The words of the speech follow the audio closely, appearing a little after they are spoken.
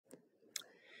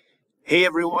Hey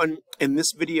everyone, in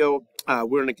this video we're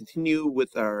going to continue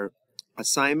with our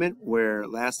assignment where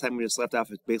last time we just left off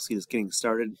with basically just getting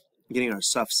started, getting our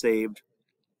stuff saved,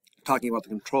 talking about the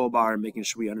control bar and making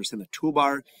sure we understand the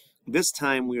toolbar. This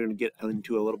time we're going to get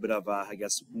into a little bit of,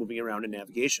 moving around in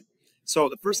navigation. So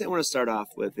the first thing I want to start off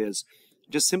with is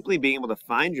just simply being able to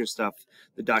find your stuff,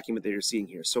 the document that you're seeing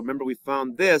here. So remember we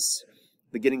found this,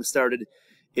 the getting started.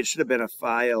 It should have been a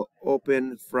file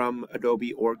open from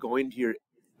Adobe or going to your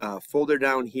folder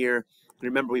down here. And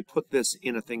remember we put this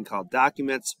in a thing called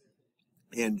documents,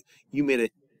 and you made an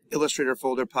Illustrator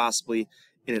folder possibly,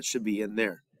 and it should be in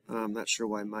there. I'm not sure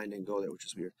why mine didn't go there, which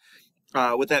is weird.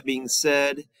 With that being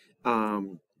said,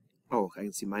 oh, I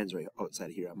can see mine's right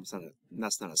outside here.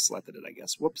 That's not a selected it, I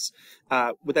guess. Whoops.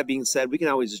 With that being said, we can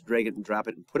always just drag it and drop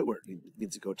it and put it where it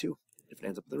needs to go to if it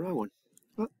ends up with the wrong one.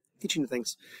 Well, teaching you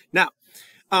things. Now,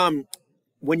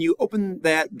 when you open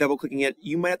that, double-clicking it,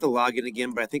 you might have to log in again,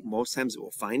 but I think most times it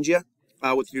will find you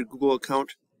with your Google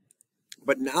account.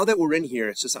 But now that we're in here,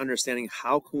 it's just understanding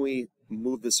how can we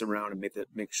move this around and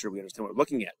make sure we understand what we're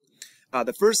looking at.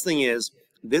 The first thing is,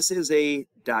 this is a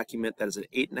document that is an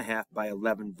 8.5 by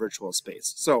 11 virtual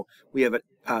space. So we have an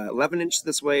 11 inch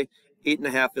this way,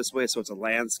 8.5 this way, so it's a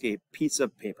landscape piece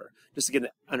of paper, just to get an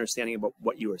understanding about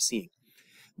what you are seeing.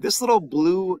 This little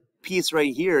blue piece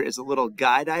right here is a little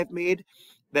guide I've made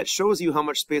that shows you how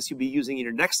much space you'll be using in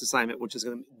your next assignment, which is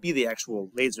going to be the actual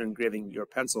laser engraving your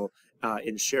pencil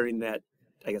and sharing that,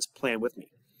 I guess, plan with me.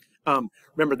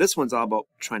 Remember, this one's all about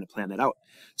trying to plan that out.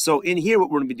 So in here, what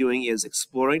we're going to be doing is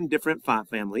exploring different font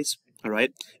families, all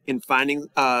right, and finding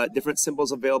different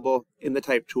symbols available in the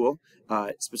type tool,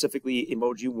 specifically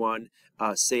emoji 1,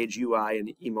 Sage UI,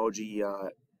 and emoji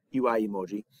UI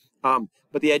emoji.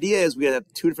 But the idea is we have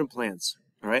two different plans.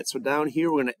 All right, so down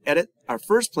here we're going to edit. Our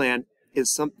first plan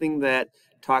is something that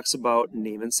talks about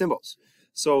name and symbols.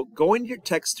 So go into your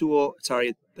text tool,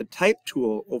 the type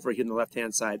tool over here on the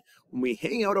left-hand side. When we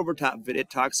hang out over top of it,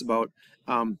 it talks about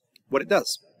what it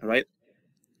does, all right?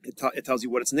 It tells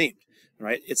you what it's named, all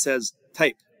right? It says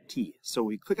type T. So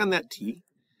we click on that T.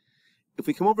 If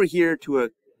we come over here to a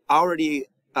already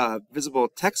visible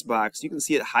text box, you can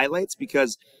see it highlights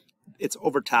because it's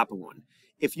over top of one.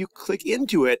 If you click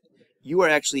into it, you are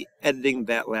actually editing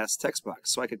that last text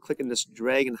box. So I could click and just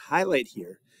drag and highlight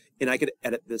here, and I could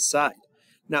edit this side.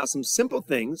 Now, some simple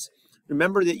things.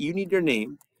 Remember that you need your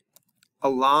name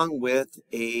along with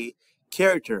a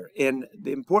character. And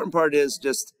the important part is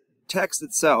just text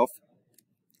itself.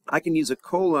 I can use a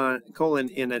colon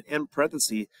in an end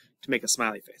parenthesis to make a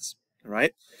smiley face. All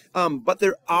right? But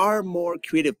there are more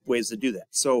creative ways to do that.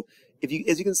 So as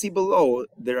you can see below,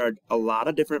 there are a lot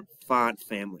of different font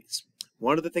families.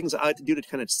 One of the things I like to do to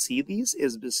kind of see these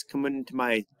is just come into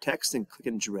my text and click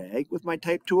and drag with my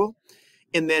type tool,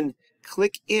 and then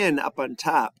click in up on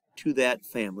top to that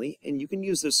family, and you can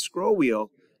use the scroll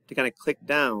wheel to kind of click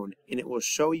down, and it will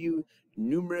show you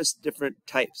numerous different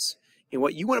types. And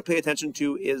what you want to pay attention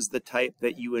to is the type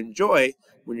that you enjoy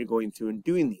when you're going through and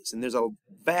doing these. And there's a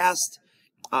vast,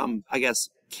 I guess,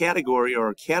 category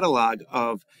or catalog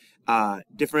of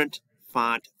different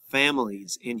font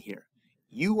families in here.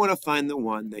 You want to find the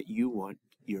one that you want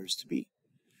yours to be.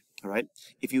 All right.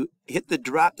 If you hit the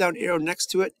drop down arrow next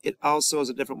to it, it also is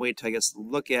a different way to, I guess,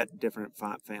 look at different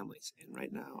font families. And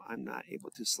right now, I'm not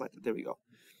able to select it. There we go.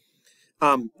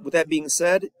 With that being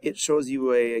said, it shows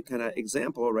you a kind of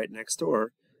example right next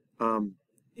door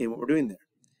in what we're doing there.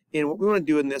 And what we want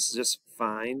to do in this is just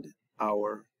find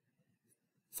our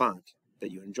font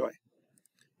that you enjoy.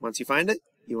 Once you find it,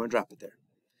 you want to drop it there.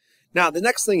 Now, the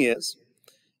next thing is,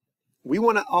 we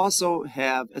want to also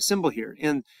have a symbol here.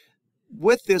 And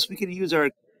with this, we could use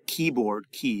our keyboard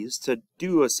keys to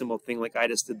do a simple thing like I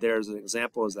just did there as an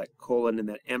example, is that colon and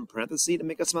that end parenthesis to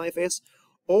make a smiley face.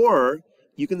 Or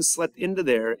you can select into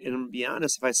there, and to be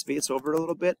honest, if I space over it a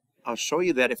little bit, I'll show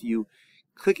you that if you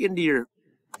click into your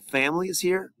families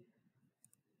here,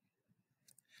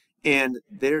 and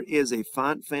there is a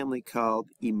font family called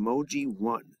Emoji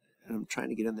 1. And I'm trying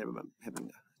to get in there, but I'm having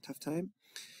a tough time.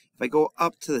 If I go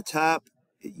up to the top,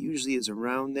 it usually is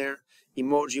around there.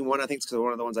 Emoji 1, I think it's because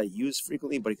one of the ones I use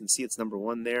frequently, but you can see it's number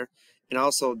 1 there. And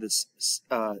also this,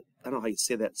 I don't know how you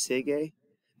say that, Sego,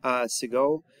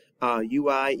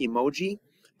 UI emoji.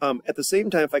 At the same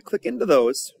time, if I click into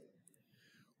those,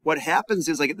 what happens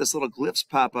is I get this little glyphs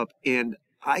pop up, and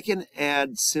I can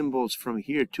add symbols from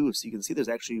here too. So you can see there's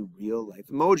actually real life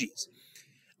emojis.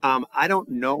 I don't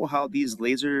know how these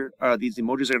emojis are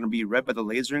going to be read by the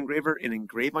laser engraver and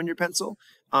engrave on your pencil,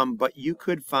 but you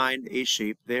could find a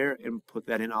shape there and put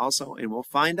that in also, and we'll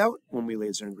find out when we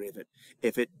laser engrave it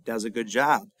if it does a good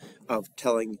job of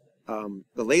telling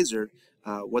the laser,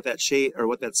 what that shade or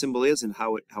what that symbol is and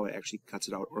how it actually cuts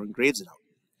it out or engraves it out.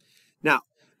 Now,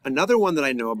 another one that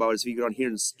I know about is if you go down here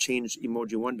and change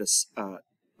emoji 1 to,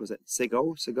 was it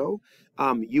Sego?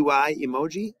 UI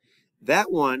emoji.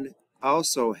 That one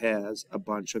also has a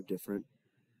bunch of different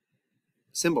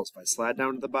symbols. If I slide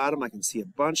down to the bottom, I can see a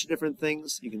bunch of different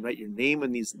things. You can write your name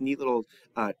and these neat little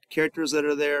characters that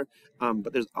are there,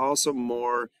 but there's also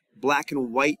more black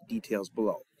and white details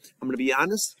below. I'm going to be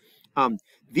honest,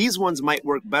 these ones might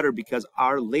work better because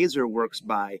our laser works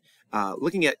by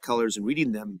looking at colors and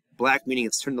reading them. Black meaning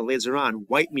it's turning the laser on,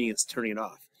 white meaning it's turning it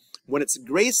off. When it's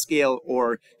grayscale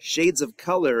or shades of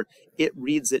color, it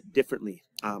reads it differently,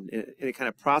 and it kind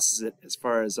of processes it as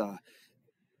far as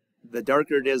the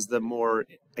darker it is, the more,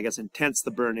 I guess, intense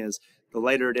the burn is. The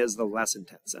lighter it is, the less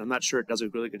intense. And I'm not sure it does a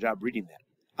really good job reading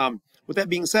that. With that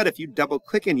being said, if you double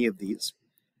click any of these,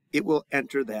 it will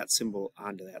enter that symbol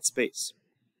onto that space.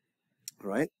 All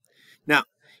right. Now,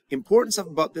 important stuff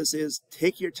about this is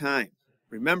take your time.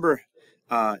 Remember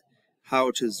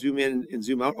how to zoom in and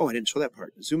zoom out. Oh, I didn't show that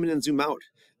part. Zoom in and zoom out.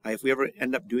 If we ever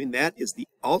end up doing that, is the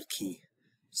Alt key.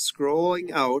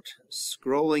 Scrolling out,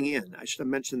 scrolling in. I should have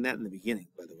mentioned that in the beginning,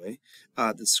 by the way.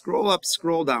 The scroll up,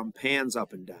 scroll down pans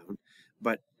up and down,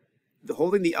 but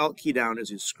holding the Alt key down as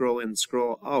you scroll in,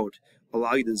 scroll out,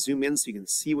 allow you to zoom in so you can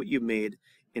see what you've made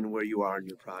and where you are in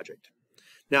your project.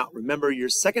 Now, remember, your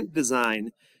second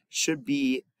design should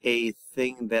be a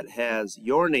thing that has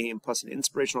your name plus an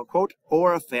inspirational quote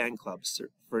or a fan club.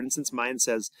 For instance, mine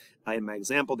says, in my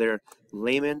example there,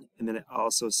 layman, and then it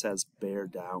also says bear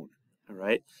down. All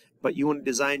right, but you want to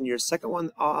design your second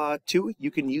one too.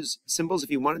 You can use symbols if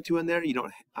you wanted to in there. You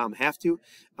don't have to,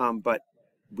 but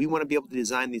we want to be able to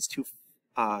design these two,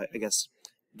 I guess,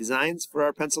 designs for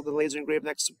our pencil to laser engrave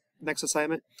next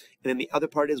assignment. And then the other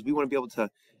part is we want to be able to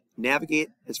navigate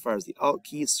as far as the Alt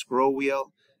key, scroll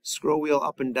wheel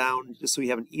up and down, just so we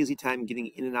have an easy time getting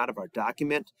in and out of our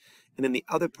document. And then the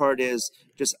other part is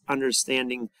just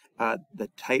understanding the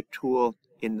type tool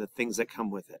in the things that come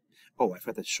with it. Oh, I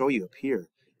forgot to show you up here.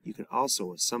 You can also,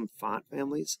 with some font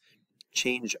families,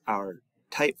 change our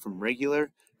type from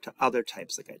regular to other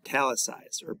types like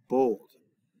italicized or bold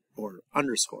or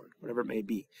underscored, whatever it may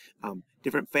be.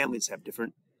 Different families have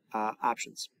different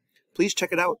options. Please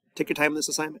check it out. Take your time on this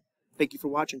assignment. Thank you for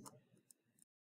watching.